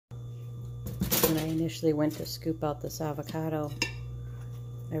When I initially went to scoop out this avocado,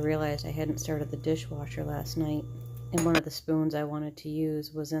 I realized I hadn't started the dishwasher last night, and one of the spoons I wanted to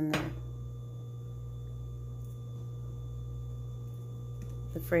use was in there.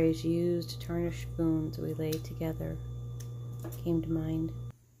 The phrase "used tarnished spoons we lay together" came to mind,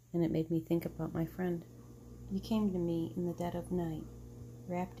 and it made me think about my friend. You came to me in the dead of night.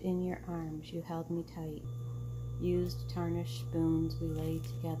 Wrapped in your arms, you held me tight. Used tarnished spoons we lay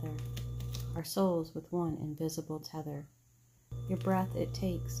together, our souls with one invisible tether. Your breath it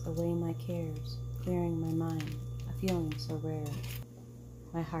takes away my cares, clearing my mind, a feeling so rare.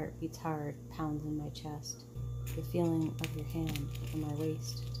 My heart beats hard, pounds in my chest, the feeling of your hand from my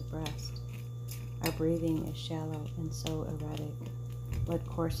waist to breast. Our breathing is shallow and so erratic, blood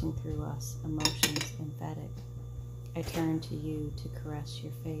coursing through us, emotions emphatic. I turn to you to caress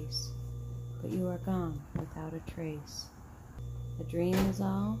your face, but you are gone without a trace. A dream is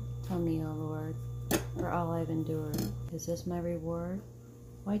all? Tell me, O Lord, for all I've endured. Is this my reward?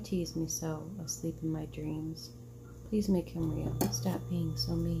 Why tease me so, asleep in my dreams? Please make him real. Stop being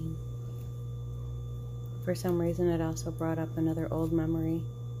so mean. For some reason, it also brought up another old memory.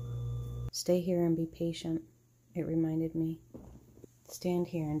 Stay here and be patient, it reminded me. Stand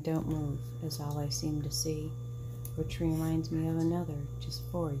here and don't move is all I seem to see, which reminds me of another just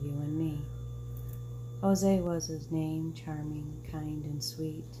for you and me. Jose was his name, charming, kind, and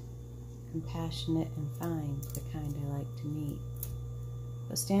sweet, compassionate and fine, the kind I like to meet.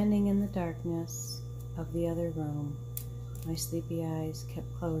 But standing in the darkness of the other room, my sleepy eyes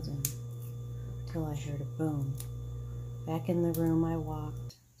kept closing, till I heard a boom. Back in the room I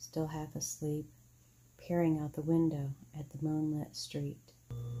walked, still half asleep, peering out the window at the moonlit street.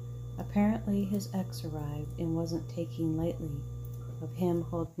 Apparently his ex arrived and wasn't taking lightly of him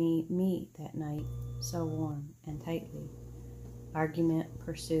hold me that night, so warm and tightly. Argument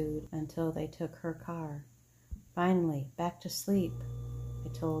pursued until they took her car. Finally, back to sleep, I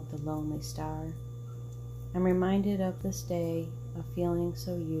told the lonely star. I'm reminded of this day, of feeling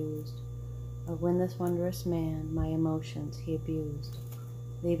so used, of when this wondrous man my emotions he abused,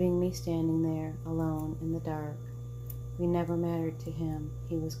 leaving me standing there alone in the dark. We never mattered to him,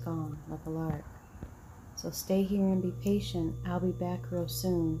 he was gone like a lark. So stay here and be patient, I'll be back real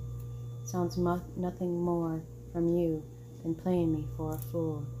soon. Sounds nothing more from you than playing me for a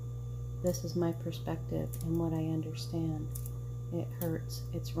fool. This is my perspective and what I understand. It hurts,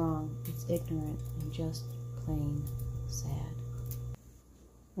 it's wrong, it's ignorant, and just plain sad.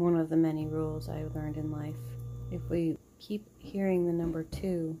 One of the many rules I learned in life: if we keep hearing the number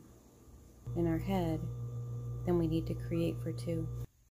 2 in our head, then we need to create for 2.